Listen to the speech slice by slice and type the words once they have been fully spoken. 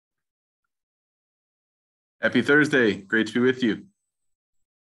Happy Thursday. Great to be with you.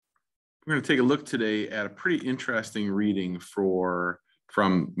 We're going to take a look today at a pretty interesting reading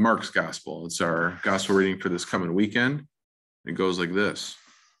from Mark's Gospel. It's our Gospel reading for this coming weekend. It goes like this.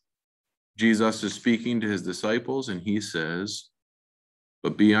 Jesus is speaking to his disciples, and he says,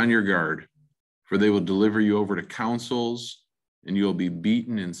 "But be on your guard, for they will deliver you over to councils, and you will be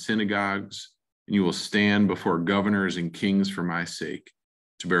beaten in synagogues, and you will stand before governors and kings for my sake,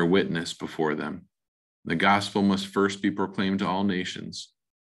 to bear witness before them. The gospel must first be proclaimed to all nations.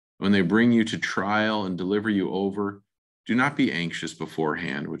 When they bring you to trial and deliver you over, do not be anxious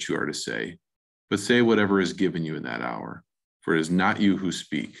beforehand what you are to say, but say whatever is given you in that hour, for it is not you who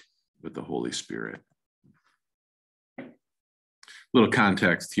speak, but the Holy Spirit." A little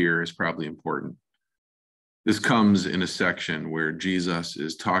context here is probably important. This comes in a section where Jesus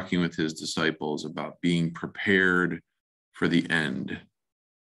is talking with his disciples about being prepared for the end,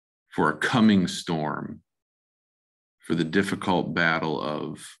 for a coming storm, for the difficult battle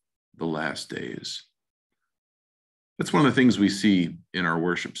of the last days. That's one of the things we see in our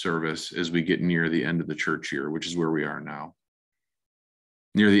worship service as we get near the end of the church year, which is where we are now.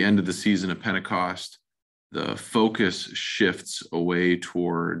 Near the end of the season of Pentecost, the focus shifts away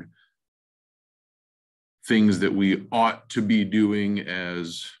toward things that we ought to be doing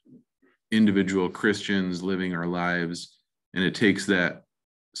as individual Christians living our lives, and it takes that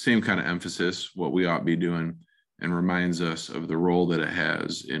same kind of emphasis, what we ought to be doing, and reminds us of the role that it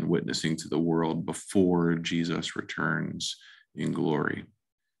has in witnessing to the world before Jesus returns in glory.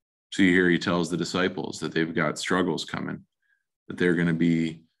 So you hear he tells the disciples that they've got struggles coming, that they're going to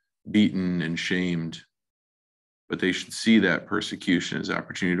be beaten and shamed, but they should see that persecution as an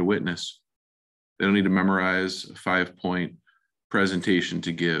opportunity to witness. They don't need to memorize a 5-point presentation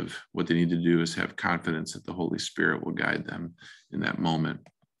to give. What they need to do is have confidence that the Holy Spirit will guide them in that moment.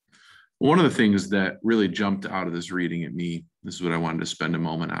 One of the things that really jumped out of this reading at me, this is what I wanted to spend a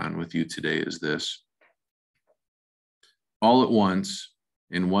moment on with you today, is this. All at once,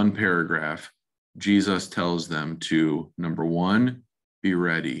 in one paragraph, Jesus tells them to, number one, be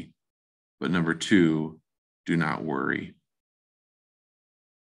ready, but number two, do not worry.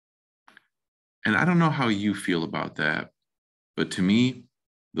 And I don't know how you feel about that, but to me,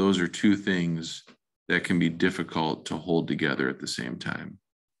 those are two things that can be difficult to hold together at the same time.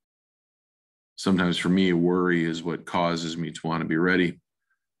 Sometimes for me, worry is what causes me to want to be ready.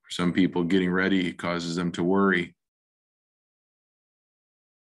 For some people, getting ready causes them to worry.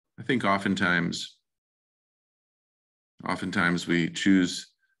 I think oftentimes we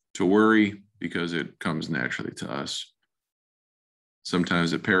choose to worry because it comes naturally to us.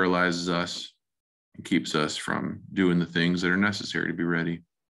 Sometimes it paralyzes us and keeps us from doing the things that are necessary to be ready.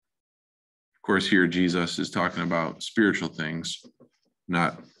 Of course, here Jesus is talking about spiritual things,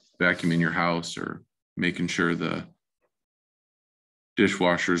 not vacuuming your house or making sure the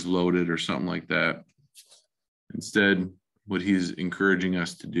dishwasher's loaded or something like that. Instead, what he's encouraging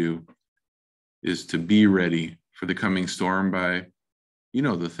us to do is to be ready for the coming storm by,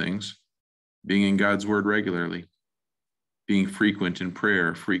 the things, being in God's word regularly, being frequent in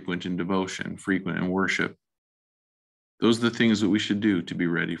prayer, frequent in devotion, frequent in worship. Those are the things that we should do to be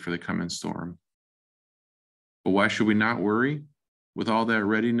ready for the coming storm. But why should we not worry with all that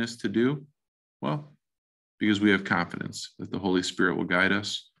readiness to do? Well, because we have confidence that the Holy Spirit will guide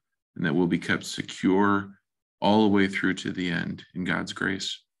us and that we'll be kept secure all the way through to the end in God's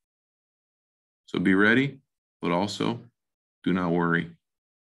grace. So be ready, but also do not worry.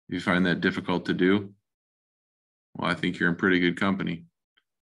 If you find that difficult to do, well, I think you're in pretty good company.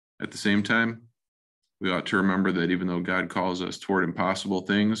 At the same time, we ought to remember that even though God calls us toward impossible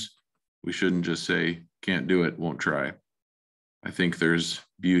things, we shouldn't just say, can't do it, won't try. I think there's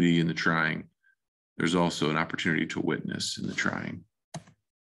beauty in the trying. There's also an opportunity to witness in the trying.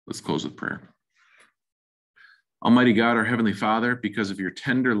 Let's close with prayer. Almighty God, our Heavenly Father, because of your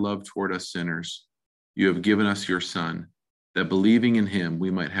tender love toward us sinners, you have given us your Son, that believing in him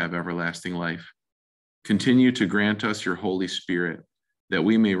we might have everlasting life. Continue to grant us your Holy Spirit, that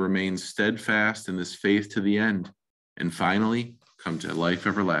we may remain steadfast in this faith to the end, and finally come to life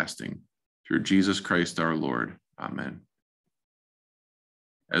everlasting. Through Jesus Christ our Lord. Amen.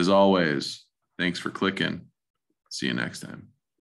 As always, thanks for clicking. See you next time.